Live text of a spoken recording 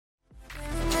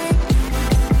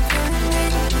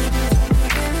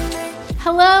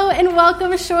Hello and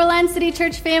welcome, Shoreline City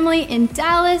Church family in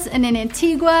Dallas and in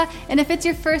Antigua. And if it's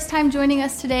your first time joining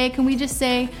us today, can we just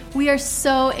say we are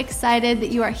so excited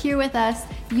that you are here with us.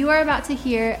 You are about to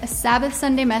hear a Sabbath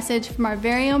Sunday message from our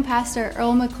very own pastor,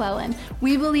 Earl McClellan.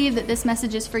 We believe that this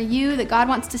message is for you, that God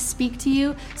wants to speak to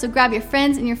you. So grab your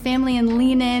friends and your family and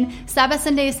lean in. Sabbath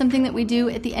Sunday is something that we do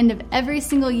at the end of every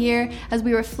single year as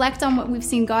we reflect on what we've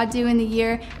seen God do in the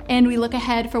year and we look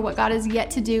ahead for what God is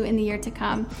yet to do in the year to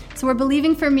come. So we're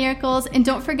believing for miracles, and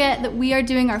don't forget that we are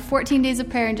doing our 14 days of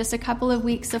prayer in just a couple of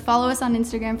weeks, so follow us on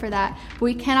Instagram for that. But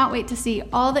we cannot wait to see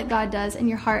all that God does in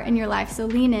your heart and your life, so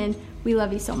lean in. We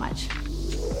love you so much.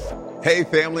 Hey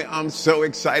family, I'm so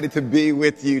excited to be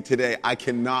with you today. I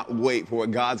cannot wait for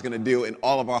what God's going to do in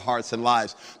all of our hearts and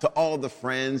lives. To all of the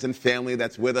friends and family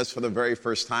that's with us for the very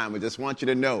first time, I just want you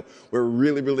to know we're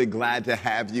really, really glad to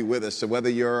have you with us. So whether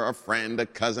you're a friend, a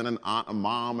cousin, an aunt, a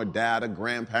mom, a dad, a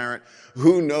grandparent,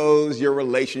 who knows your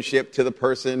relationship to the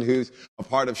person who's a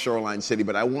part of Shoreline City,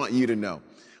 but I want you to know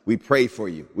we pray for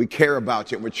you. We care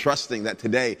about you. And we're trusting that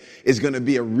today is going to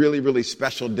be a really, really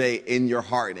special day in your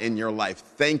heart, in your life.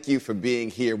 Thank you for being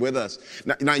here with us.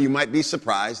 Now you might be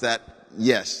surprised that,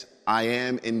 yes, I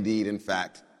am indeed, in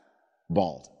fact,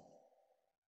 bald.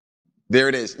 There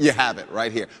it is. You have it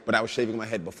right here. But I was shaving my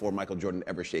head before Michael Jordan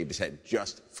ever shaved his head,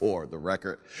 just for the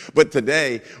record. But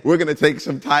today, we're going to take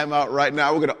some time out right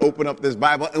now. We're going to open up this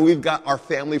Bible, and we've got our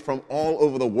family from all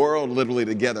over the world literally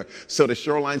together. So to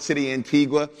Shoreline City,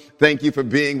 Antigua, thank you for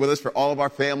being with us. For all of our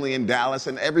family in Dallas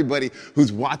and everybody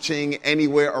who's watching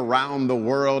anywhere around the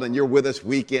world, and you're with us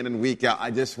week in and week out,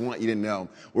 I just want you to know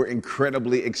we're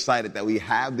incredibly excited that we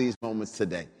have these moments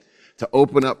today to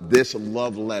open up this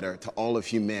love letter to all of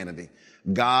humanity.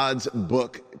 God's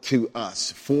book to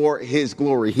us for his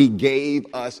glory. He gave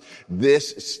us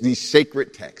these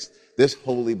sacred texts, this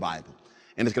holy Bible,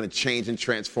 and it's going to change and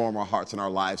transform our hearts and our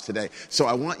lives today. So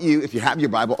I want you, if you have your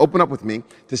Bible, open up with me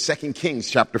to 2 Kings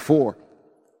chapter 4.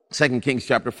 2 Kings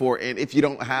chapter 4. And if you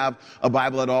don't have a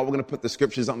Bible at all, we're going to put the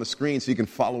scriptures on the screen so you can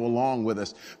follow along with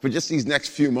us for just these next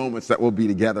few moments that we'll be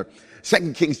together.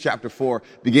 2 Kings chapter 4,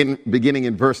 beginning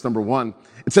in verse number 1.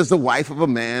 It says, the wife of a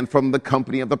man from the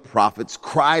company of the prophets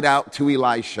cried out to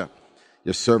Elisha,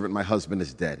 your servant, my husband,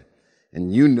 is dead.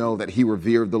 And you know that he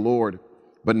revered the Lord.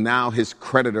 But now his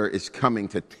creditor is coming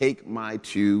to take my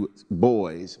two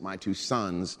boys, my two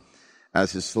sons,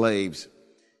 as his slaves.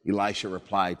 Elisha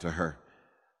replied to her,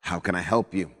 how can I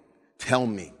help you? Tell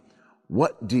me,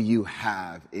 what do you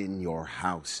have in your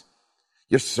house?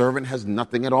 Your servant has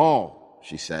nothing at all,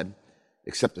 she said,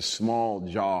 except a small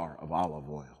jar of olive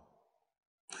oil.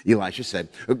 Elisha said,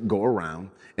 go around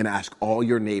and ask all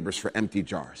your neighbors for empty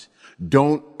jars.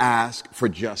 Don't ask for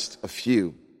just a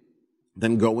few.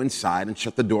 Then go inside and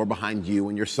shut the door behind you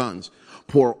and your sons.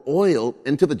 Pour oil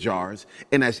into the jars,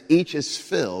 and as each is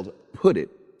filled, put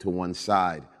it to one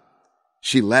side.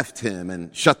 She left him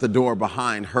and shut the door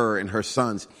behind her and her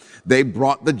sons. They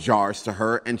brought the jars to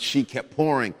her, and she kept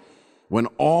pouring. When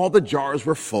all the jars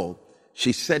were full,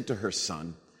 she said to her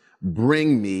son,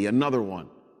 bring me another one.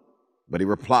 But he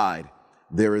replied,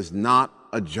 there is not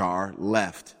a jar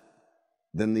left.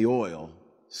 Then the oil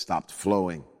stopped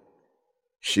flowing.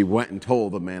 She went and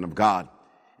told the man of God,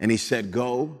 and he said,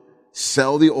 go,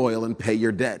 sell the oil and pay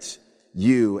your debts.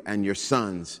 You and your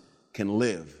sons can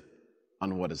live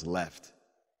on what is left.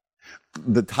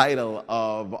 The title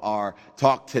of our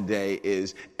talk today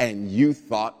is, and you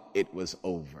thought it was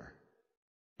over.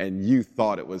 And you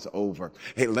thought it was over.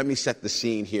 Hey, let me set the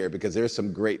scene here because there's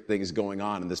some great things going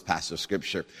on in this passage of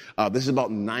scripture. This is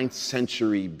about 9th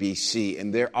century BC,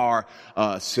 and there are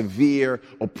severe,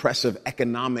 oppressive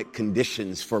economic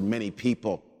conditions for many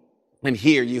people. And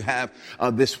here you have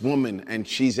this woman, and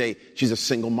she's a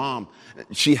single mom.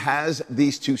 She has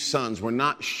these two sons. We're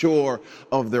not sure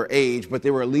of their age, but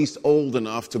they were at least old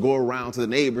enough to go around to the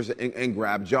neighbors and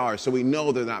grab jars. So we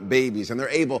know they're not babies, and they're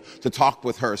able to talk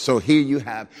with her. So here you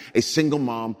have a single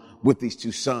mom with these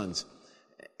two sons.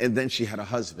 And then she had a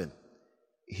husband.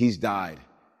 He's died.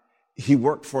 He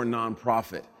worked for a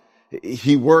nonprofit.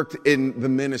 He worked in the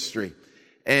ministry.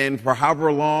 And for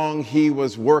however long he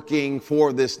was working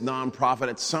for this nonprofit,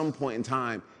 at some point in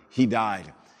time, he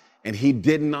died. And he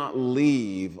did not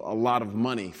leave a lot of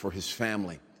money for his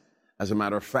family. As a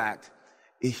matter of fact,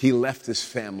 he left his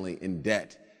family in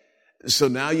debt. So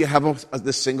now you have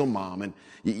this single mom, and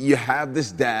you have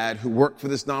this dad who worked for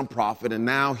this nonprofit, and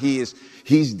now he's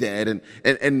dead,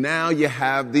 and now you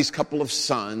have these couple of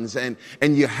sons, and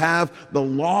you have the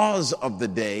laws of the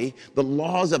day. The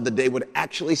laws of the day would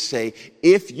actually say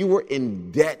if you were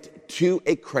in debt to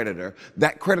a creditor,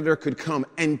 that creditor could come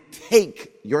and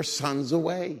take your sons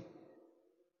away.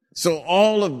 So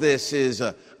all of this is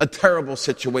a terrible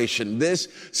situation. This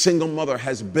single mother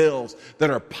has bills that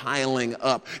are piling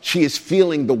up. She is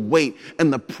feeling the weight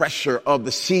and the pressure of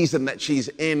the season that she's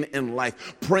in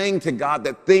life, praying to God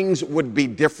that things would be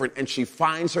different. And she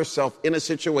finds herself in a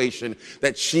situation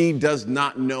that she does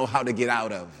not know how to get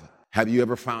out of. Have you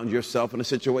ever found yourself in a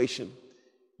situation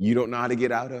you don't know how to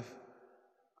get out of?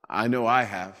 I know I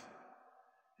have.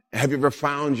 Have you ever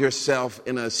found yourself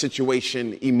in a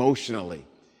situation emotionally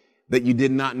that you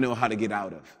did not know how to get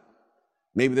out of?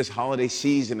 Maybe this holiday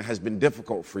season has been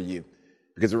difficult for you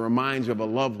because it reminds you of a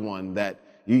loved one that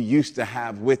you used to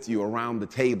have with you around the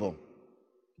table,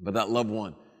 but that loved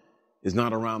one is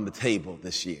not around the table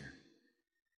this year.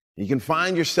 You can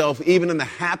find yourself, even in the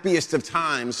happiest of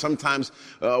times, sometimes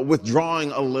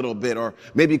withdrawing a little bit, or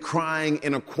maybe crying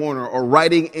in a corner, or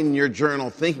writing in your journal,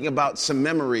 thinking about some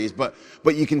memories. But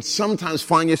you can sometimes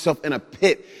find yourself in a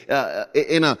pit,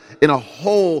 in a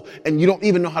hole, and you don't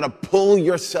even know how to pull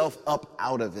yourself up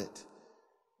out of it.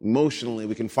 Emotionally,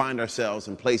 we can find ourselves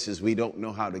in places we don't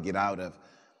know how to get out of.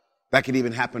 That could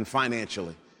even happen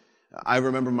financially. I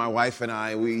remember my wife and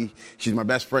I, she's my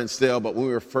best friend still, but when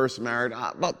we were first married,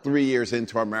 about 3 years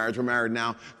into our marriage, we're married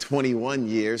now 21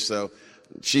 years, so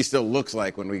she still looks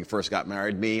like when we first got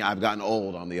married. Me, I've gotten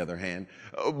old on the other hand.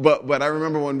 But I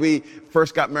remember when we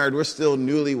first got married, we're still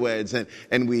newlyweds,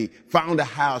 and we found a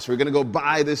house. We were going to go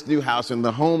buy this new house, and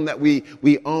the home that we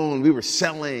owned, we were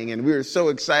selling, and we were so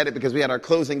excited because we had our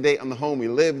closing date on the home we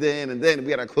lived in, and then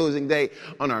we had our closing date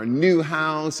on our new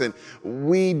house, and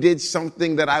we did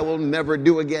something that I will never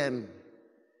do again.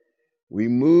 We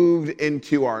moved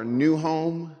into our new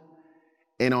home,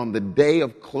 and on the day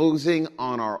of closing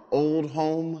on our old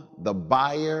home, the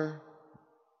buyer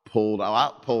pulled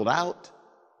out,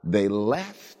 they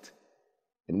left,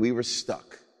 and we were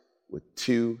stuck with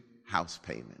 2 house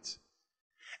payments.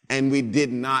 And we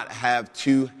did not have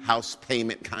 2 house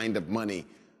payment kind of money.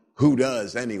 Who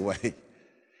does anyway?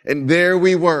 And there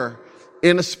we were,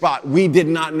 in a spot we did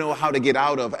not know how to get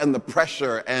out of, and the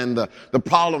pressure and the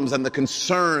problems and the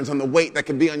concerns and the weight that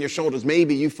could be on your shoulders.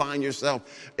 Maybe you find yourself,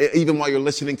 even while you're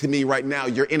listening to me right now,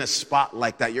 you're in a spot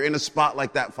like that. You're in a spot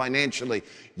like that financially.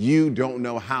 You don't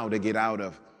know how to get out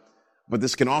of. But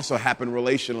this can also happen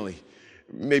relationally.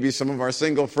 Maybe some of our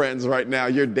single friends right now,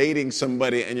 you're dating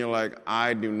somebody and you're like,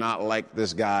 I do not like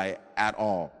this guy at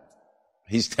all.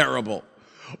 He's terrible.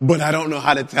 But I don't know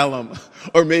how to tell him.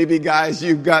 Or maybe, guys,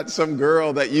 you've got some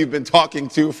girl that you've been talking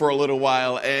to for a little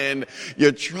while, and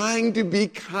you're trying to be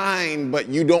kind, but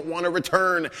you don't want to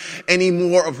return any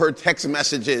more of her text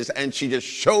messages, and she just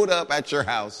showed up at your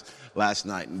house last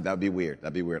night. And that'd be weird.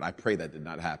 I pray that did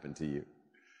not happen to you.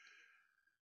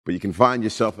 But you can find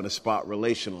yourself in a spot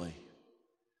relationally.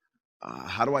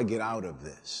 How do I get out of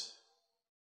this?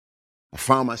 I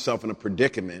found myself in a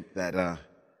predicament that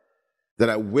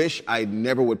I wish I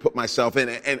never would put myself in,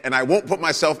 and I won't put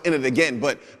myself in it again,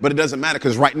 but it doesn't matter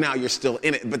because right now you're still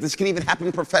in it. But this can even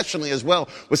happen professionally as well.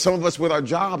 With some of us with our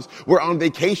jobs, we're on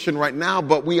vacation right now,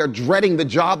 but we are dreading the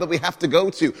job that we have to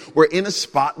go to. We're in a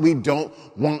spot we don't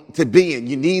want to be in.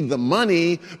 You need the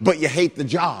money, but you hate the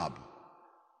job.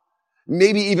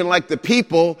 Maybe even like the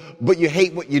people, but you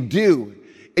hate what you do.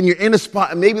 And you're in a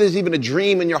spot, and maybe there's even a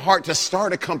dream in your heart to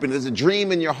start a company. There's a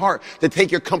dream in your heart to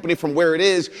take your company from where it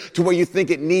is to where you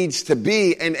think it needs to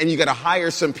be. And you got to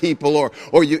hire some people,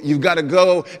 or you've got to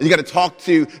go, and you got to talk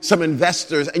to some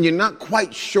investors, and you're not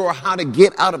quite sure how to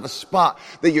get out of a spot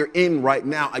that you're in right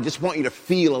now. I just want you to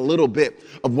feel a little bit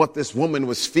of what this woman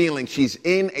was feeling. She's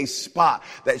in a spot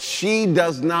that she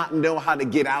does not know how to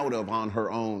get out of on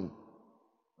her own.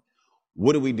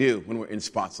 What do we do when we're in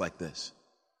spots like this?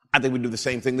 I think we do the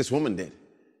same thing this woman did.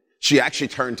 She actually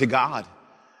turned to God.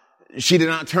 She did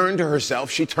not turn to herself.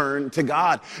 She turned to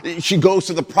God. She goes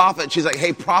to the prophet. She's like,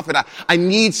 hey, prophet, I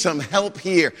need some help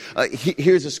here.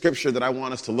 Here's a scripture that I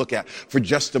want us to look at for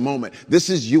just a moment. This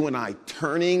is you and I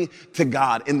turning to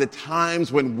God in the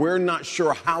times when we're not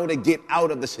sure how to get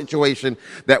out of the situation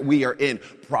that we are in.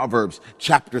 Proverbs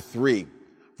chapter 3.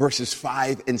 Verses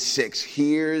 5 and 6.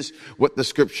 Here's what the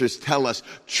scriptures tell us.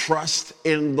 Trust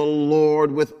in the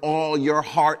Lord with all your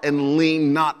heart and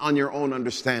lean not on your own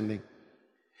understanding.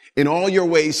 In all your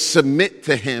ways submit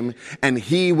to him, and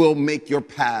he will make your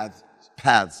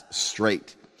paths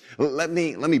straight. Let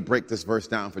me break this verse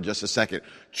down for just a second.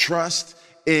 Trust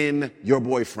in your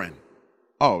boyfriend.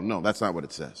 Oh, no, that's not what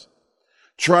it says.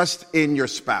 Trust in your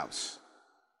spouse.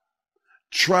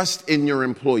 Trust in your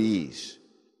employees.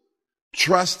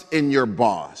 Trust in your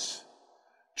boss.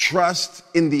 Trust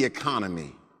in the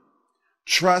economy.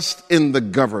 Trust in the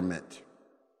government.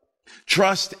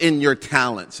 Trust in your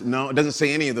talents. No, it doesn't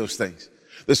say any of those things.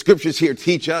 The scriptures here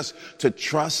teach us to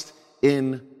trust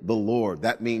in the Lord.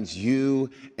 That means you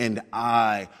and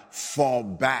I fall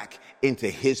back into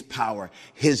his power,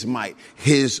 his might,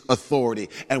 his authority.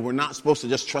 And we're not supposed to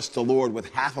just trust the Lord with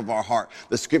half of our heart.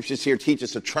 The scriptures here teach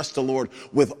us to trust the Lord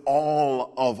with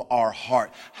all of our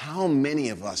heart. How many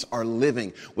of us are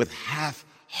living with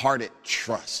half-hearted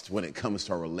trust when it comes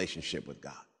to our relationship with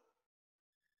God?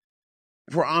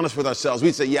 If we're honest with ourselves,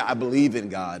 we'd say, yeah, I believe in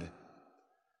God.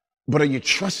 But are you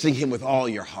trusting him with all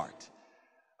your heart?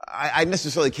 I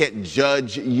necessarily can't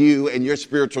judge you and your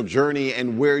spiritual journey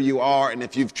and where you are and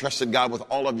if you've trusted God with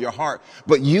all of your heart.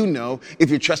 But you know, if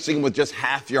you're trusting him with just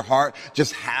half your heart,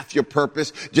 just half your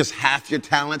purpose, just half your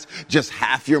talents, just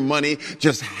half your money,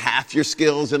 just half your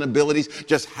skills and abilities,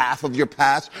 just half of your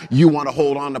past, you want to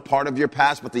hold on to part of your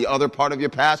past, but the other part of your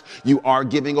past, you are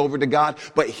giving over to God.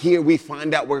 But here we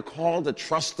find out we're called to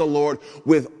trust the Lord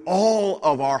with all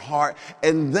of our heart.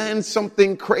 And then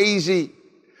something crazy.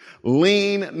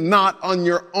 Lean not on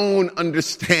your own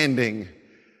understanding.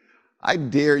 I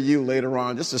dare you later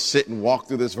on just to sit and walk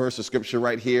through this verse of scripture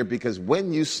right here, because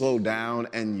when you slow down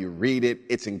and you read it,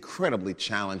 it's incredibly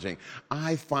challenging.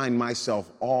 I find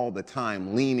myself all the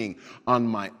time leaning on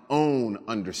my own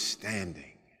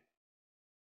understanding.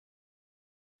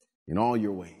 In all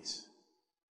your ways,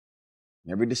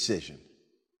 in every decision.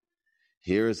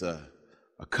 Here's a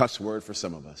cuss word for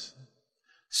some of us.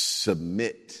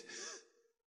 Submit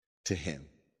to him.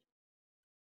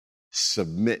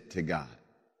 Submit to God.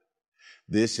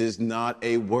 This is not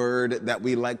a word that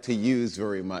we like to use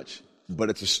very much, but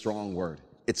it's a strong word.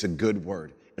 It's a good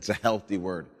word. It's a healthy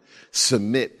word.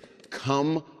 Submit.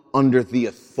 Come under the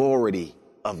authority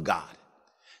of God.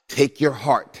 Take your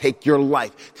heart, take your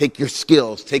life, take your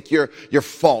skills, take your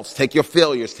faults, take your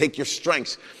failures, take your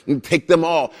strengths, and take them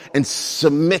all and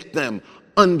submit them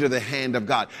under the hand of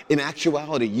God. In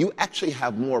actuality, you actually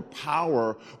have more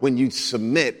power when you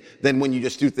submit than when you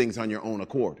just do things on your own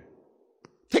accord.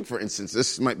 Take, for instance,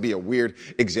 this might be a weird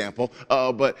example,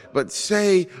 but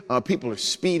say people are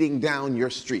speeding down your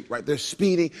street, right? They're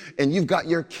speeding, and you've got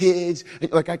your kids, and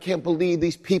you're like, I can't believe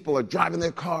these people are driving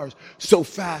their cars so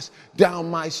fast down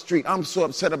my street. I'm so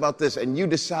upset about this. And you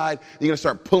decide you're going to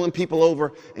start pulling people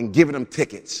over and giving them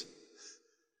tickets.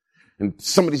 And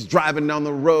somebody's driving down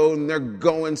the road and they're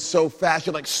going so fast.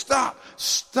 You're like, stop,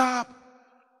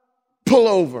 pull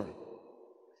over.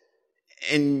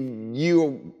 And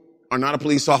you are not a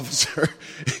police officer.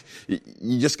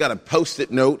 You just got a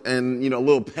Post-it note and, a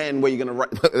little pen where you're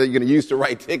going to use to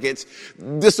write tickets.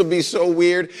 This will be so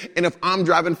weird. And if I'm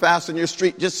driving fast on your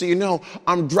street, just so you know,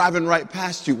 I'm driving right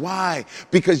past you. Why?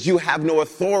 Because you have no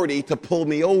authority to pull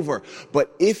me over.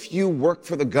 But if you work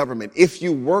for the government, if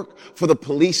you work for the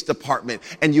police department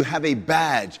and you have a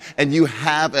badge and you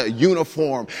have a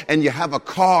uniform and you have a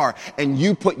car and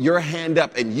you put your hand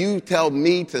up and you tell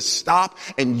me to stop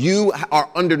and you are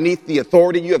underneath the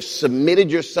authority, you have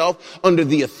submitted yourself under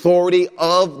the authority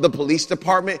of the police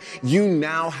department, you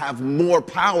now have more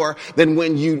power than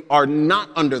when you are not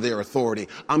under their authority.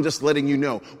 I'm just letting you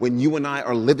know, when you and I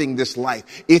are living this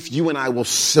life, if you and I will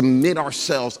submit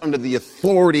ourselves under the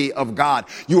authority of God,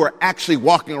 you are actually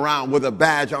walking around with a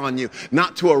badge on you,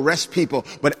 not to arrest people,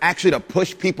 but actually to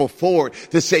push people forward,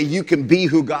 to say you can be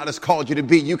who God has called you to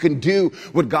be. You can do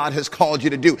what God has called you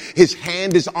to do. His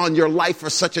hand is on your life for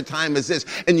such a time as this,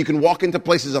 and you can walk into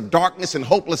places of darkness and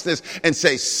hopelessness and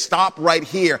say, stop right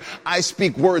here. I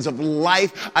speak words of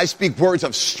life. I speak words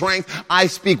of strength. I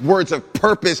speak words of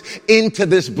purpose into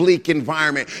this bleak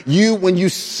environment. When you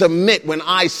submit, when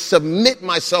I submit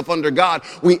myself under God,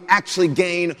 we actually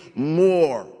gain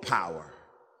more power.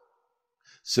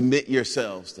 Submit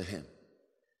yourselves to him.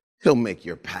 He'll make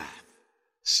your path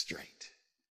straight.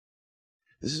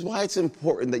 This is why it's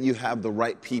important that you have the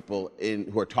right people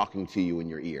who are talking to you in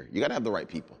your ear. You got to have the right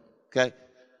people, okay?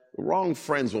 Wrong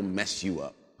friends will mess you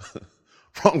up.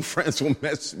 Wrong friends will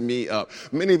mess me up.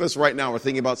 Many of us right now are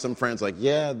thinking about some friends like,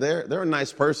 yeah, they're a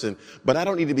nice person, but I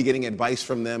don't need to be getting advice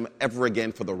from them ever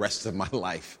again for the rest of my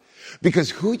life. Because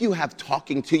who you have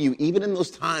talking to you, even in those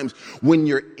times when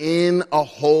you're in a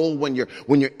hole, when you're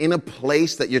in a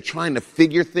place that you're trying to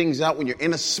figure things out, when you're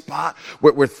in a spot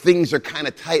where things are kind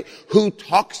of tight, who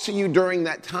talks to you during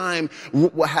that time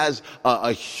has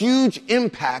a huge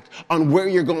impact on where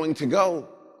you're going to go.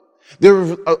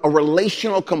 There's a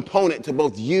relational component to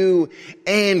both you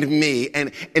and me.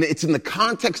 And it's in the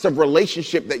context of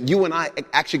relationship that you and I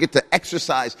actually get to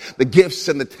exercise the gifts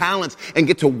and the talents and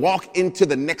get to walk into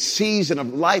the next season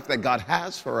of life that God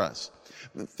has for us.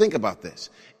 Think about this.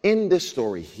 In this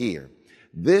story here,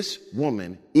 this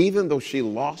woman, even though she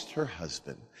lost her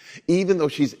husband, Even though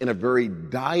she's in a very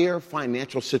dire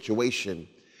financial situation,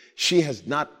 she has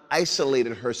not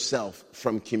isolated herself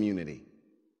from community.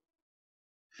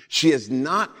 She has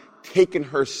not taken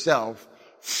herself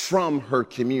from her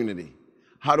community.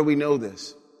 How do we know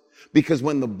this? Because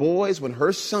when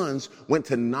her sons went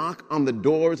to knock on the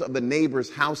doors of the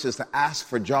neighbors' houses to ask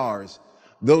for jars,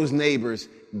 those neighbors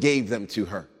gave them to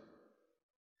her.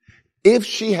 If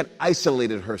she had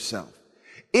isolated herself,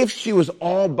 if she was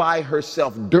all by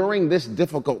herself during this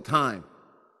difficult time,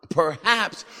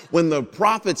 perhaps when the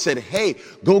prophet said, hey,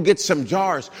 go get some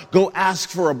jars, go ask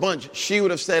for a bunch, she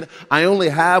would have said, I only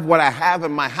have what I have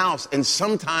in my house. And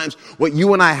sometimes what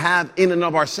you and I have in and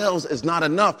of ourselves is not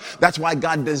enough. That's why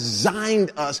God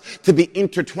designed us to be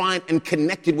intertwined and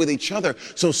connected with each other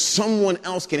so someone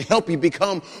else can help you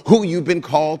become who you've been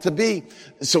called to be.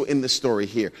 So in the story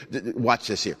here, watch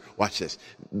this here, watch this.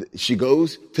 She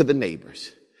goes to the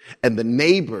neighbors. And the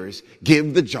neighbors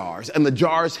give the jars, and the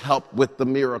jars help with the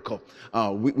miracle.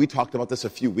 We talked about this a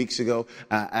few weeks ago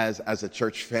as a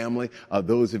church family.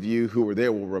 Those of you who were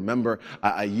there will remember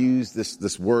I used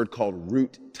this word called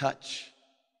root touch.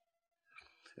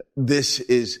 This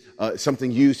is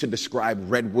something used to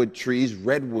describe redwood trees.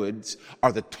 Redwoods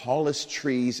are the tallest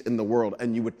trees in the world,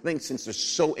 and you would think since they're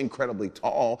so incredibly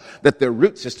tall that their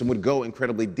root system would go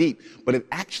incredibly deep, but it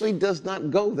actually does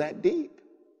not go that deep.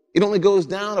 It only goes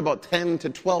down about 10 to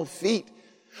 12 feet.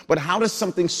 But how does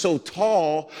something so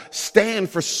tall stand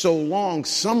for so long?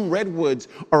 Some redwoods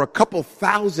are a couple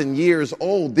thousand years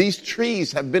old. These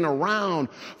trees have been around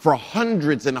for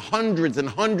hundreds and hundreds and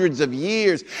hundreds of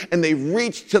years, and they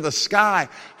reach to the sky.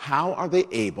 How are they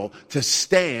able to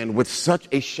stand with such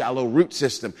a shallow root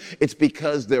system? It's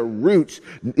because their roots,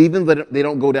 even though they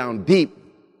don't go down deep,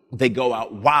 they go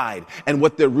out wide. And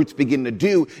what their roots begin to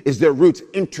do is their roots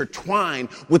intertwine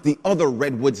with the other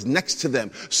redwoods next to them.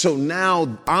 So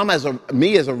now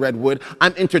me as a redwood,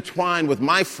 I'm intertwined with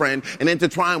my friend and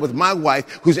intertwined with my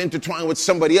wife, who's intertwined with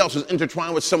somebody else, who's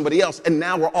intertwined with somebody else. And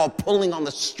now we're all pulling on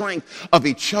the strength of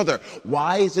each other.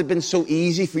 Why has it been so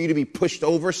easy for you to be pushed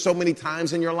over so many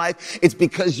times in your life? It's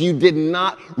because you did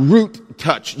not root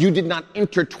touch. You did not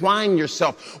intertwine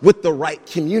yourself with the right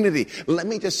community. Let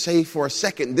me just say for a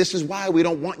second, this is why we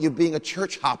don't want you being a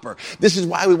church hopper. This is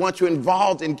why we want you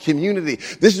involved in community.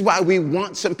 This is why we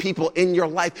want some people in your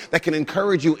life that can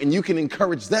encourage you and you can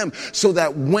encourage them, so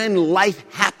that when life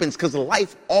happens, because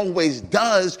life always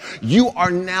does, you are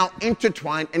now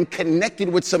intertwined and connected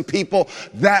with some people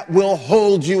that will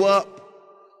hold you up.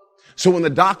 So when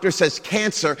the doctor says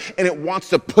cancer and it wants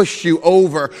to push you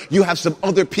over, you have some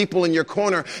other people in your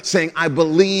corner saying, I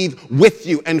believe with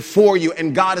you and for you,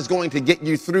 and God is going to get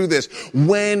you through this.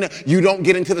 When you don't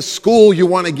get into the school you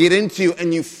want to get into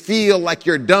and you feel like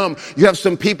you're dumb, you have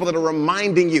some people that are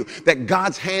reminding you that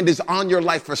God's hand is on your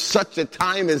life for such a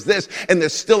time as this, and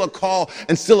there's still a call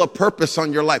and still a purpose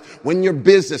on your life. When your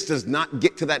business does not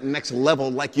get to that next level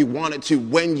like you want it to,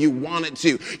 when you want it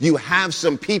to, you have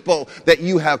some people that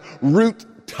you have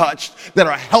root touched that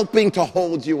are helping to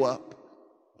hold you up.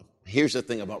 Here's the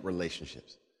thing about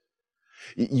relationships.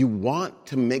 You want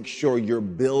to make sure you're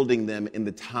building them in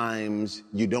the times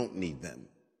you don't need them,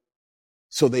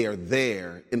 so they are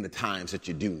there in the times that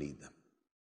you do need them.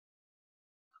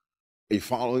 Are you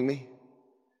following me?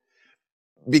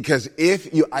 Because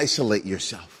if you isolate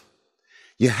yourself,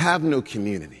 you have no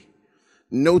community,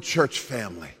 no church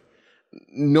family,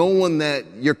 no one that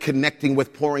you're connecting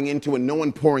with, pouring into, and no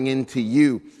one pouring into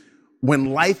you.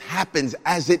 When life happens,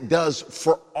 as it does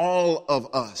for all of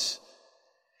us,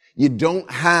 you don't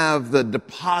have the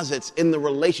deposits in the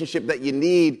relationship that you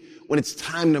need when it's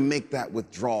time to make that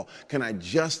withdrawal. Can I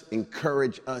just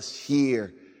encourage us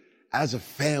here as a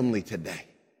family today?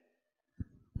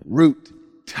 Root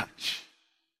touch.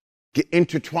 Get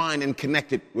intertwined and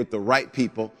connected with the right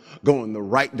people, go in the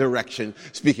right direction,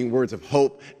 speaking words of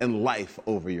hope and life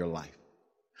over your life.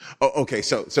 Okay,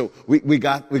 so we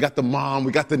got the mom,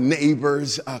 we got the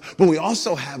neighbors, but we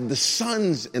also have the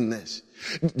sons in this.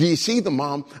 Do you see the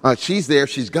mom? She's there.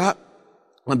 She's got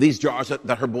these jars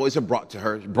that her boys have brought to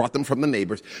her, brought them from the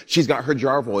neighbors. She's got her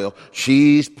jar of oil.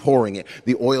 She's pouring it.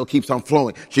 The oil keeps on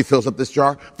flowing. She fills up this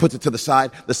jar, puts it to the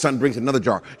side. The son brings another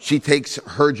jar. She takes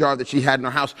her jar that she had in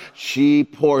her house. She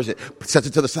pours it, sets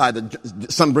it to the side.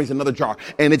 The son brings another jar,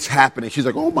 and it's happening. She's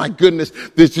like, oh my goodness,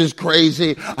 this is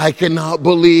crazy. I cannot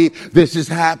believe this is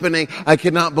happening. I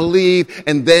cannot believe.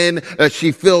 And then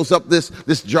she fills up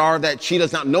this jar that she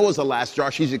does not know is the last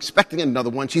jar. She's expecting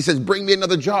another one. She says, bring me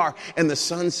another jar. And the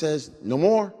son says, no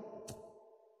more.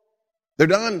 They're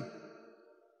done.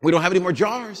 We don't have any more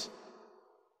jars.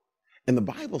 And the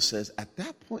Bible says at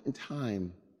that point in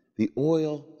time, the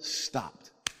oil stopped.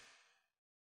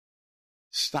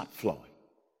 stopped flowing.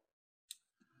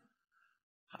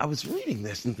 I was reading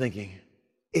this and thinking,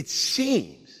 it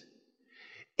seems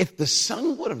if the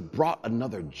son would have brought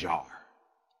another jar,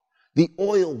 the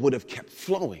oil would have kept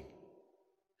flowing.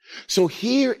 So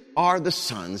here are the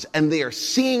sons, and they are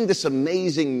seeing this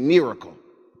amazing miracle.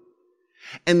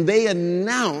 And they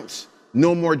announce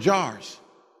no more jars.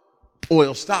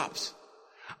 Oil stops.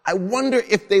 I wonder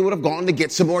if they would have gone to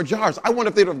get some more jars. I wonder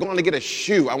if they'd have gone to get a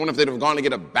shoe. I wonder if they'd have gone to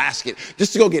get a basket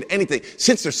just to go get anything.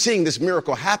 Since they're seeing this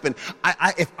miracle happen,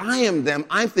 if I am them,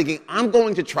 I'm thinking I'm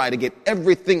going to try to get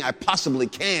everything I possibly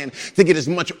can to get as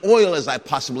much oil as I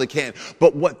possibly can.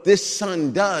 But what this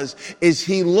son does is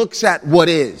he looks at what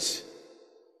is.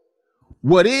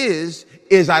 What is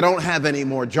I don't have any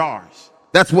more jars.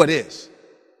 That's what is.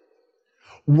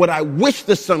 What I wish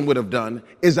the son would have done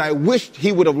is I wished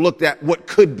he would have looked at what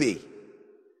could be.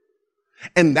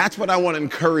 And that's what I want to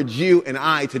encourage you and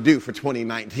I to do for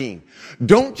 2019.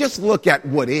 Don't just look at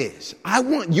what is. I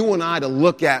want you and I to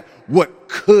look at what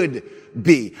could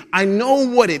be. I know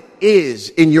what it is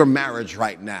in your marriage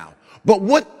right now, but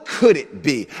what could it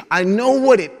be? I know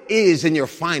what it is in your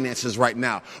finances right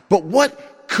now, but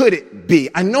what could it be?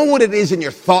 I know what it is in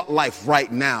your thought life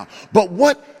right now, but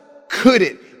what could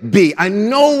it be? I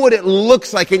know what it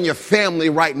looks like in your family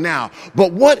right now,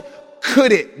 but what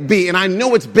could it be? And I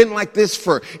know it's been like this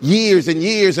for years and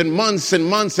years and months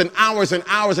and hours,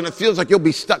 and it feels like you'll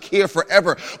be stuck here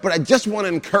forever. But I just want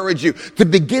to encourage you to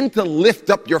begin to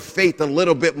lift up your faith a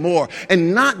little bit more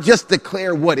and not just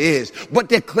declare what is, but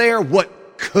declare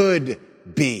what could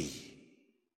be.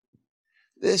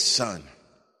 This son,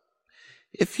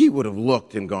 if he would have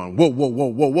looked and gone,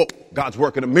 whoa, God's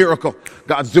working a miracle.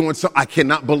 God's doing something. I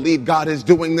cannot believe God is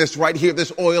doing this right here.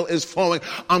 This oil is flowing.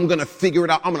 I'm going to figure it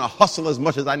out. I'm going to hustle as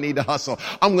much as I need to hustle.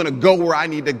 I'm going to go where I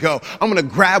need to go. I'm going to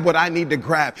grab what I need to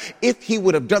grab. If he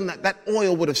would have done that, that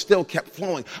oil would have still kept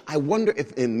flowing. I wonder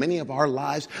if in many of our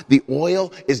lives, the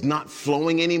oil is not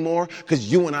flowing anymore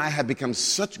because you and I have become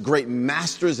such great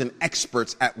masters and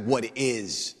experts at what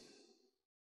is.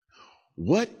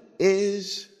 What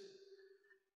is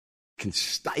can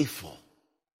stifle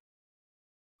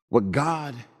what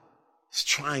God is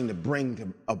trying to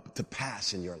bring to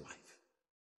pass in your life.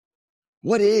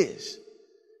 What is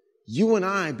you and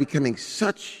I becoming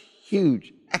such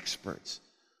huge experts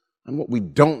on what we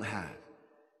don't have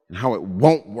and how it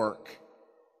won't work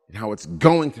and how it's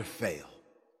going to fail.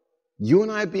 You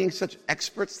and I being such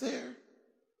experts there,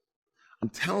 I'm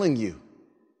telling you,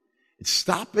 it's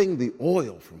stopping the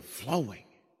oil from flowing.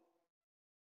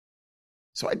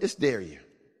 So I just dare you.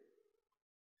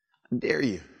 I dare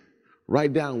you.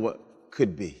 Write down what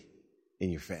could be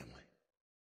in your family.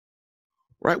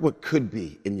 Write what could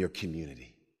be in your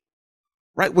community.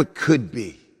 Write what could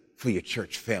be for your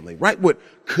church family. Write what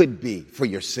could be for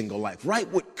your single life. Write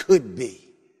what could be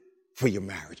for your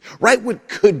marriage. Write what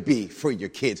could be for your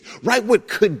kids. Write what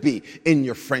could be in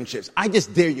your friendships. I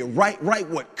just dare you. Write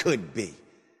what could be.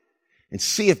 And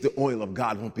see if the oil of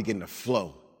God won't begin to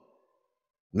flow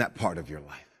in that part of your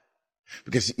life.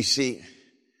 Because you see,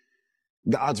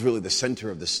 God's really the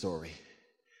center of the story.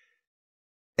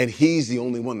 And he's the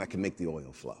only one that can make the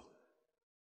oil flow.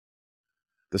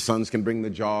 The sons can bring the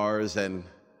jars and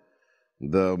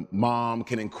the mom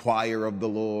can inquire of the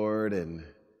Lord and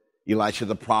Elisha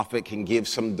the prophet can give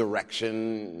some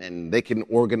direction and they can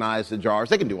organize the jars.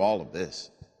 They can do all of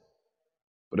this.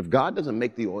 But if God doesn't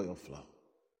make the oil flow,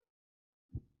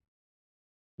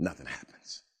 nothing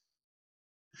happens.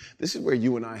 This is where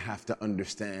you and I have to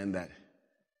understand that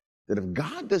if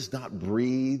God does not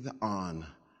breathe on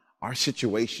our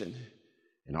situation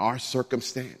and our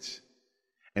circumstance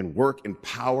and work in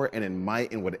power and in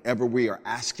might in whatever we are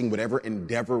asking, whatever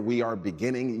endeavor we are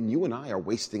beginning, you and I are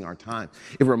wasting our time.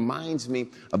 It reminds me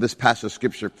of this passage of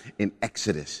scripture in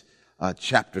Exodus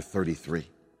chapter 33.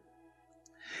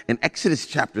 In Exodus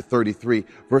chapter 33,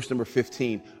 verse number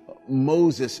 15,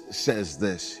 Moses says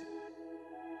this.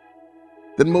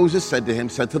 Then Moses said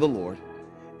to the Lord,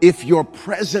 if your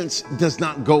presence does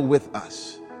not go with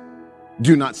us,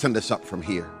 do not send us up from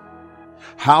here.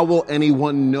 How will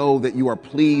anyone know that you are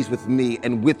pleased with me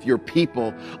and with your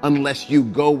people unless you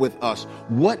go with us?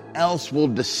 What else will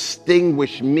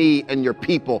distinguish me and your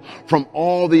people from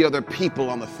all the other people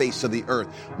on the face of the earth?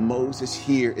 Moses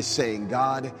here is saying,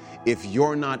 God, if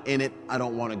you're not in it, I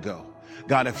don't want to go.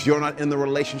 God, if you're not in the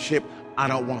relationship, I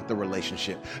don't want the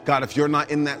relationship. God, if you're not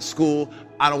in that school,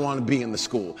 I don't want to be in the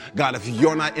school. God, if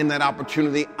you're not in that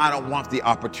opportunity, I don't want the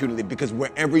opportunity, because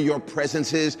wherever your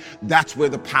presence is, that's where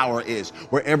the power is.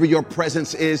 Wherever your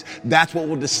presence is, that's what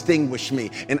will distinguish me.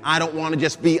 And I don't want to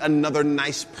just be another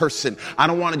nice person. I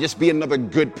don't want to just be another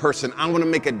good person. I want to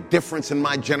make a difference in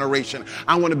my generation.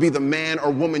 I want to be the man or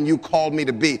woman you called me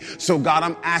to be. So God,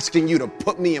 I'm asking you to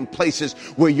put me in places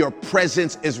where your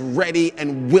presence is ready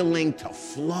and willing to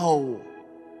flow.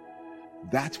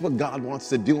 That's what God wants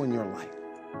to do in your life.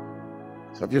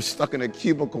 So if you're stuck in a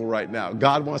cubicle right now,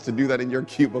 God wants to do that in your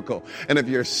cubicle. And if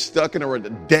you're stuck in a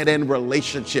dead-end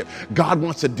relationship, God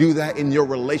wants to do that in your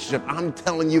relationship. I'm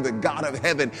telling you, the God of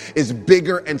heaven is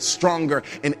bigger and stronger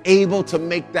and able to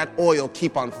make that oil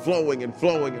keep on flowing and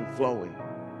flowing and flowing.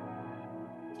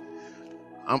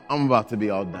 I'm about to be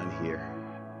all done here.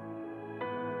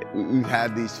 We've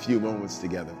had these few moments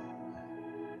together.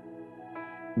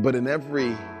 But in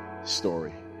every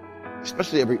story,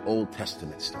 especially every Old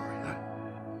Testament story,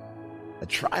 I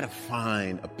try to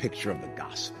find a picture of the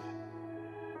gospel.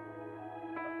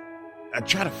 I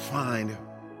try to find,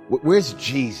 where's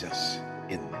Jesus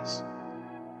in this?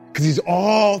 Because he's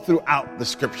all throughout the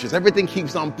scriptures. Everything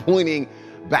keeps on pointing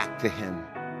back to him.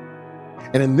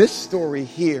 And in this story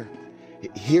here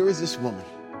is this woman,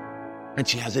 and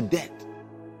she has a debt.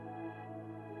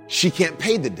 She can't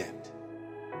pay the debt.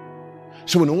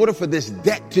 So in order for this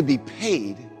debt to be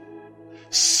paid,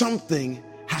 something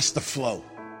has to flow.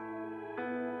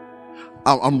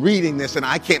 I'm reading this and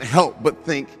I can't help but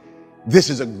think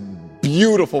this is a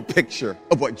beautiful picture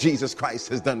of what Jesus Christ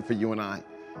has done for you and I.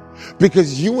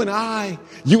 Because you and I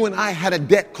had a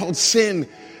debt called sin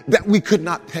that we could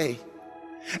not pay.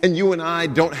 And you and I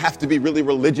don't have to be really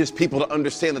religious people to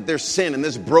understand that there's sin and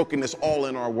there's brokenness all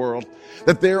in our world.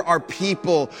 That there are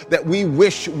people that we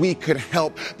wish we could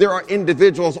help. There are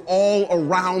individuals all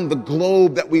around the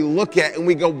globe that we look at and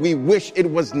we go, we wish it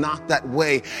was not that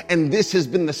way. And this has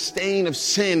been the stain of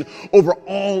sin over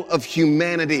all of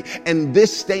humanity. And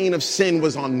this stain of sin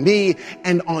was on me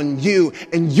and on you.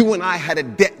 And you and I had a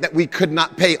debt that we could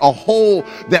not pay, a hole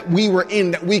that we were in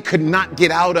that we could not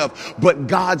get out of. But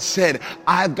God said,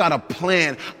 I've got a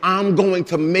plan. I'm going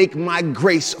to make my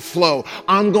grace flow.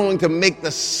 I'm going to make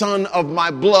the Son of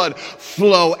my blood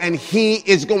flow, and he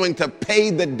is going to pay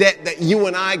the debt that you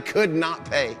and I could not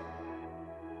pay.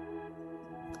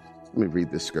 Let me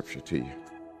read this scripture to you.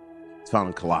 It's found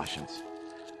in Colossians.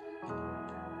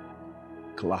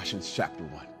 Colossians chapter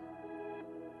 1,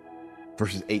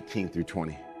 verses 18 through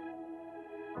 20.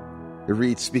 It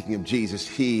reads, speaking of Jesus,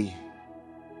 he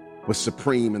was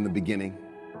supreme in the beginning.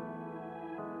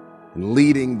 And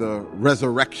leading the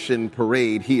resurrection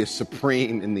parade, he is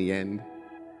supreme in the end.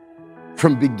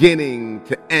 From beginning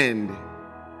to end,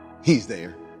 he's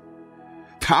there.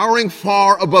 Towering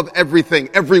far above everything,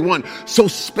 everyone. So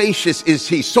spacious is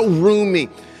he, so roomy,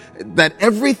 that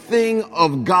everything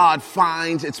of God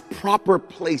finds its proper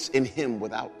place in him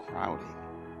without crowding.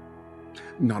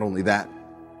 Not only that,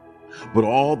 but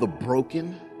all the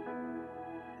broken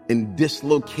and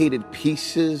dislocated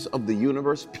pieces of the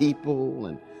universe, people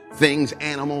and things,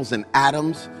 animals and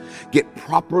atoms, get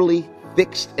properly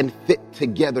fixed and fit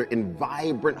together in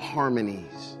vibrant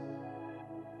harmonies,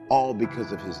 all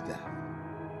because of his death,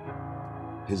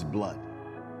 his blood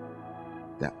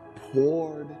that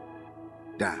poured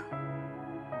down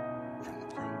from the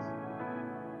cross.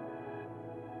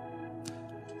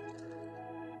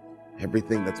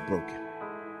 Everything that's broken,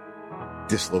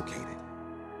 dislocated,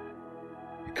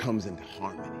 it comes into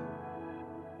harmony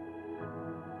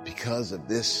because of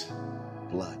this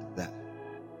blood that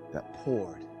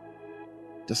poured,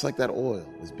 just like that oil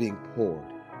is being poured.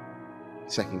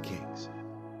 2 Kings.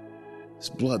 This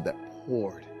blood that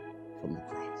poured from the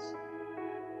cross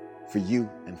for you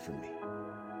and for me.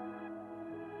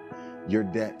 Your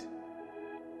debt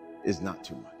is not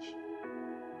too much.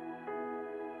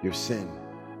 Your sin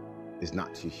is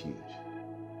not too huge.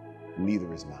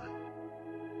 Neither is mine.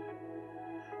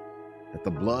 That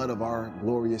the blood of our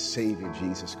glorious Savior,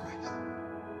 Jesus Christ,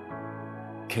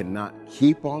 cannot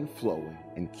keep on flowing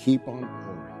and keep on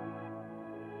pouring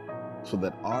so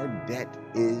that our debt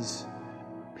is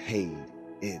paid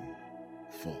in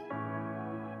full.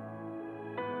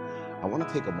 I want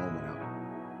to take a moment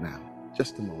out now,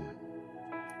 just a moment.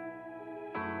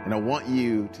 And I want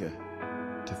you to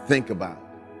think about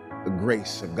the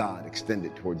grace of God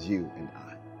extended towards you and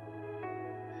I.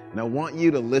 And I want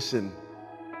you to listen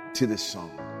to this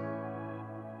song.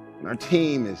 And our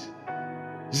team is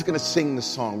just going to sing the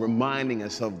song, reminding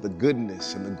us of the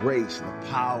goodness and the grace and the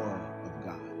power of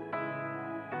God.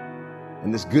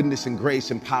 And this goodness and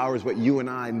grace empowers what you and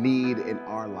I need in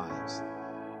our lives.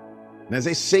 And as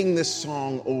they sing this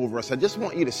song over us, I just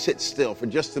want you to sit still for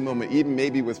just a moment, even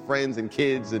maybe with friends and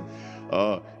kids and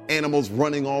animals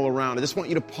running all around. I just want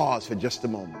you to pause for just a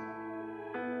moment.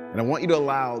 And I want you to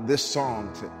allow this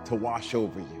song to wash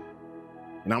over you.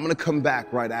 And I'm going to come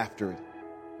back right after it.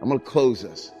 I'm going to close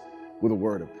us with a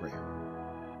word of prayer.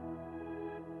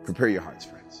 Prepare your hearts,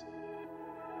 friends.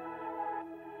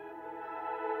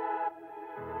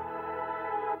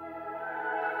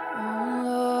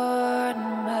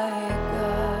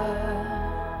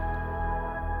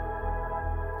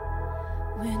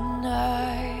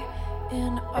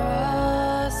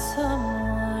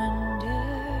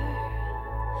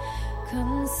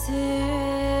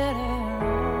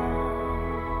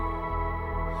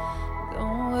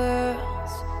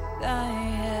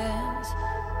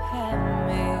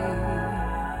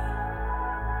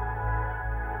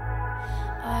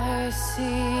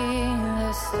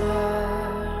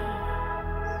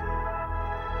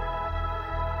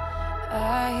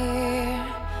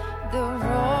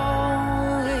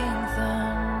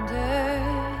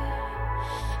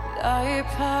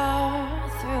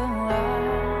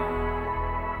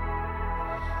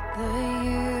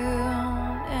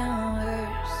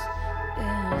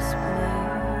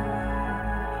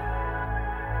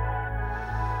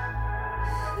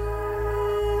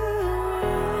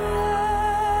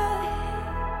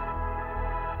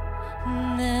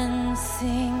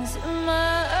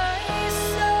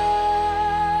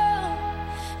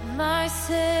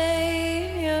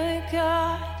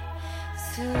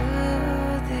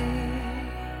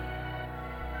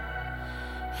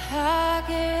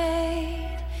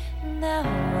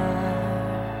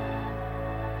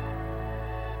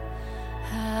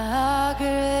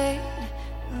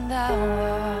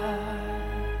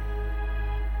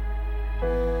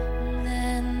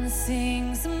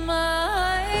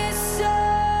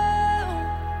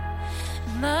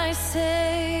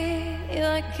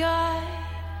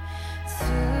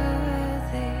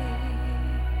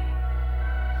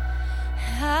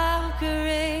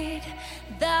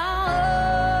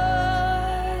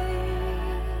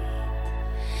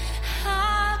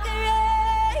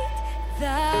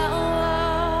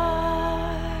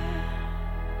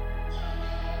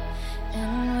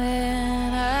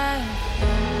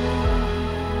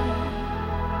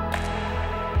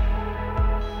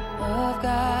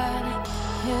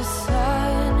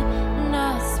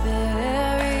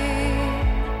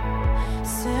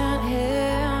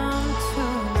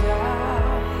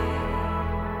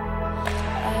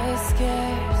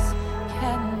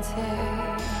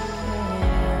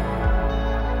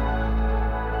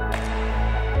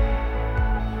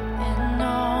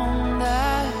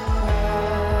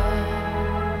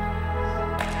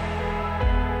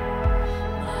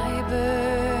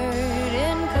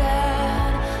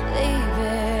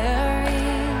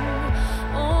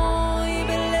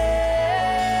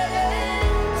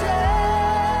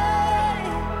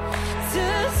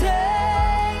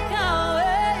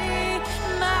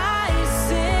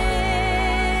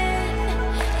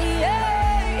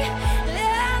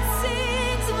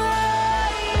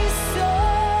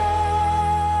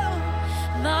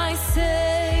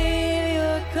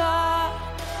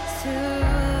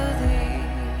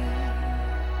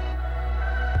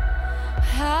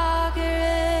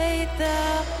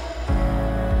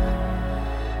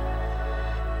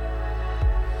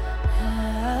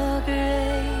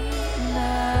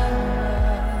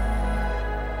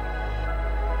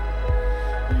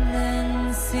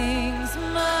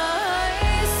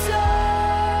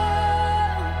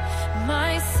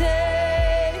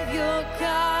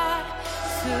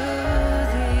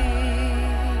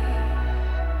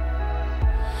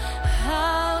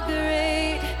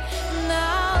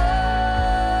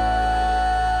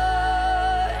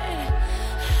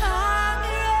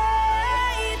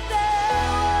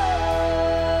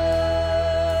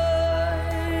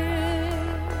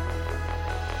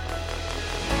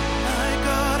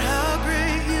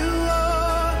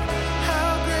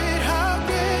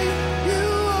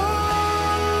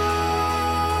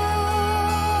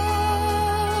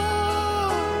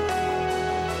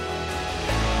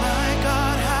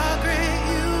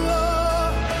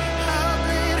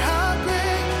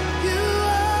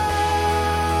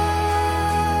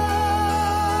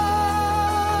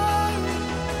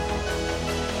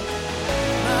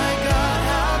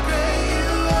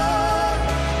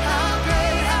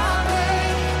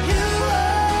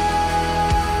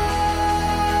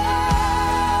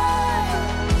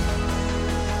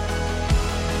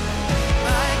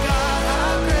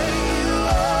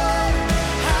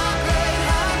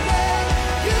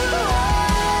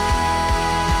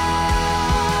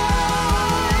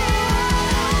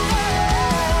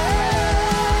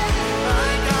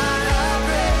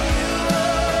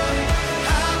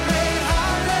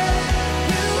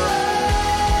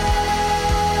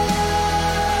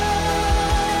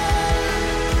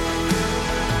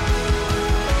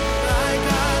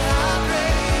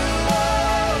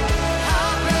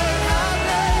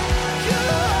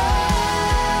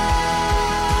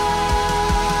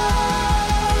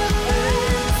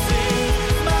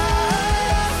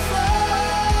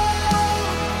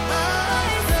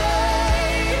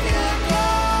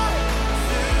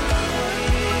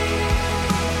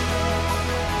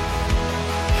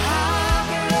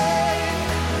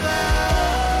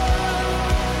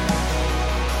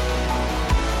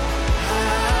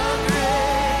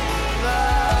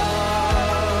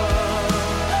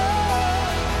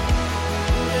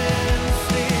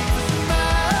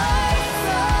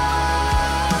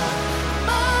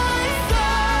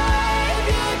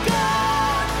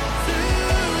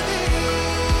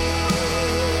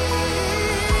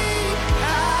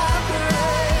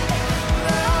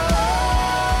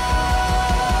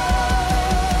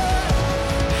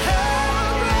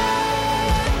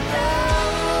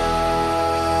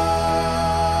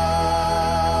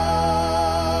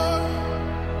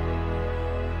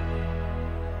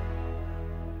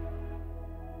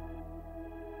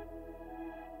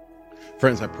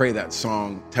 Friends, I pray that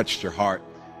song touched your heart.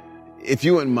 If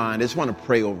you wouldn't mind, I just want to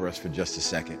pray over us for just a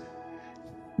second.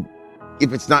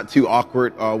 If it's not too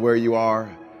awkward where you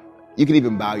are, you can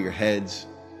even bow your heads.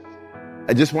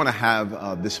 I just want to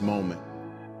have this moment.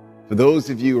 For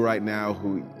those of you right now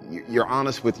who you're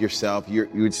honest with yourself, you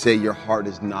would say your heart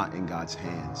is not in God's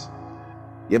hands.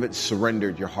 You haven't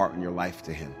surrendered your heart and your life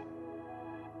to him.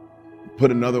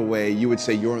 Put another way, you would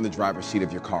say you're in the driver's seat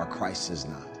of your car. Christ is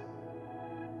not.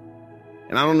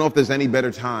 And I don't know if there's any better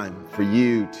time for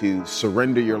you to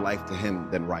surrender your life to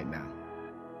him than right now.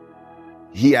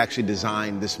 He actually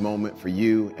designed this moment for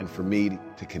you and for me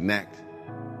to connect,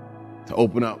 to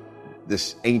open up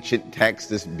this ancient text,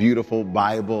 this beautiful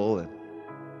Bible, and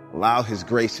allow his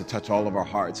grace to touch all of our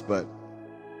hearts. But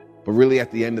really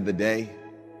at the end of the day,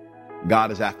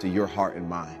 God is after your heart and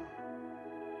mind.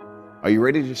 Are you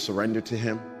ready to surrender to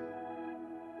him?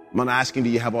 I'm not asking, do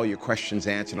you have all your questions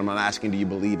answered? I'm not asking, do you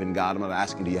believe in God? I'm not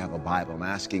asking, do you have a Bible? I'm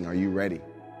asking, are you ready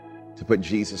to put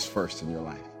Jesus first in your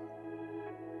life?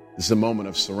 This is a moment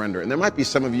of surrender. And there might be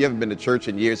some of you haven't been to church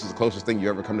in years. It's the closest thing you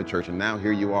ever come to church. And now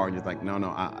here you are and you're like, no,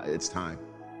 it's time.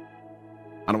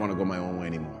 I don't want to go my own way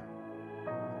anymore.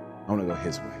 I want to go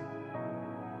his way.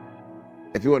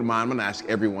 If you wouldn't mind, I'm going to ask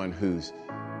everyone who's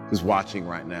watching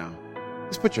right now,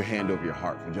 just put your hand over your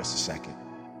heart for just a second.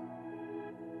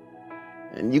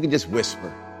 And you can just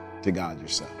whisper to God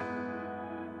yourself,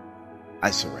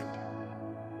 I surrender.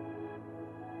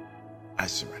 I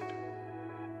surrender.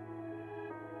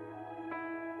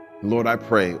 Lord, I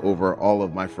pray over all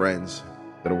of my friends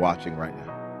that are watching right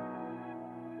now.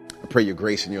 I pray your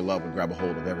grace and your love would grab a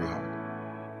hold of every heart.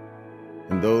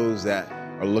 And those that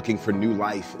are looking for new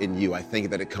life in you, I thank you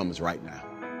that it comes right now.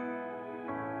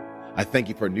 I thank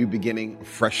you for a new beginning, a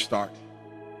fresh start.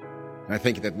 And I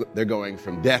thank you that they're going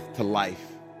from death to life,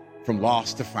 from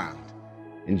lost to found.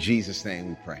 In Jesus' name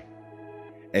we pray.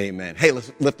 Amen. Hey,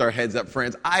 let's lift our heads up,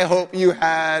 friends. I hope you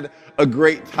had a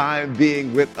great time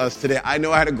being with us today. I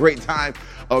know I had a great time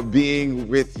of being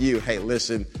with you. Hey,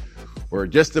 listen, we're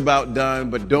just about done,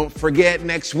 but don't forget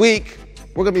next week,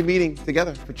 we're going to be meeting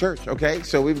together for church, okay?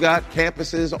 So we've got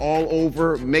campuses all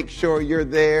over. Make sure you're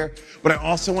there. But I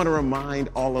also want to remind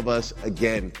all of us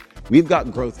again, we've got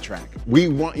Growth Track. We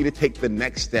want you to take the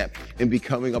next step in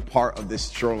becoming a part of this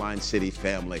Shoreline City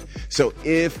family. So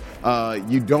if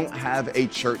you don't have a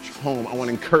church home, I want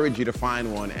to encourage you to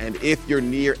find one. And if you're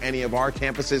near any of our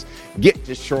campuses, get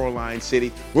to Shoreline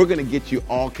City. We're going to get you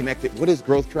all connected. What is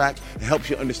Growth Track? It helps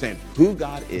you understand who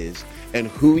God is and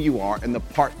who you are and the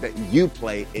part that you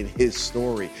play in his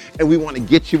story. And we want to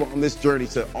get you on this journey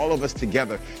so all of us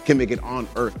together can make it on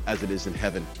earth as it is in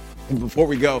heaven. And before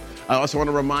we go, I also want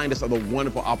to remind us of the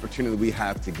wonderful opportunity we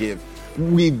have to give.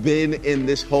 We've been in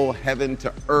this whole heaven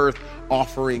to earth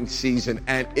offering season,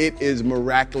 and it is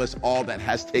miraculous all that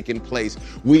has taken place.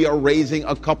 We are raising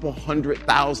a couple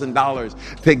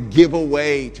 $100,000 to give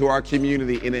away to our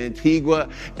community in Antigua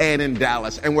and in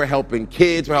Dallas. And we're helping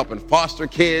kids, we're helping foster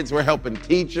kids, we're helping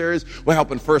teachers, we're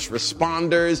helping first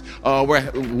responders,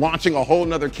 we're launching a whole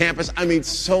nother campus. I mean,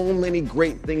 so many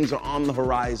great things are on the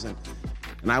horizon.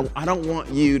 And I don't want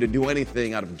you to do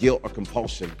anything out of guilt or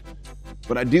compulsion,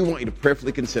 but I do want you to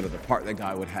prayerfully consider the part that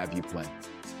God would have you play.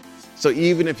 So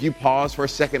even if you pause for a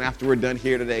second after we're done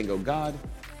here today and go, God,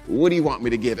 what do you want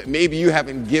me to give? Maybe you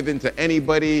haven't given to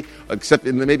anybody except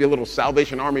in maybe a little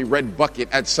Salvation Army red bucket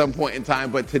at some point in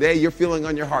time, but today you're feeling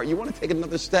on your heart. You want to take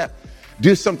another step.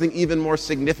 Do something even more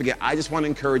significant. I just want to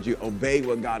encourage you, obey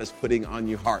what God is putting on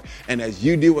your heart. And as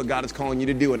you do what God is calling you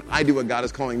to do, and I do what God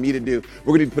is calling me to do,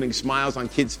 we're going to be putting smiles on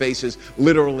kids' faces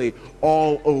literally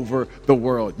all over the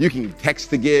world. You can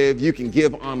text to give, you can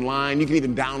give online, you can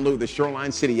even download the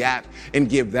Shoreline City app and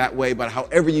give that way. But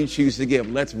however you choose to give,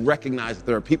 let's recognize that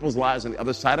there are people's lives on the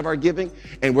other side of our giving,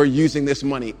 and we're using this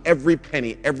money, every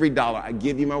penny, every dollar, I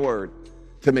give you my word,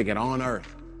 to make it on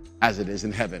earth as it is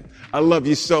in heaven. I love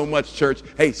you so much, church.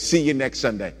 Hey, see you next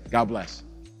Sunday. God bless.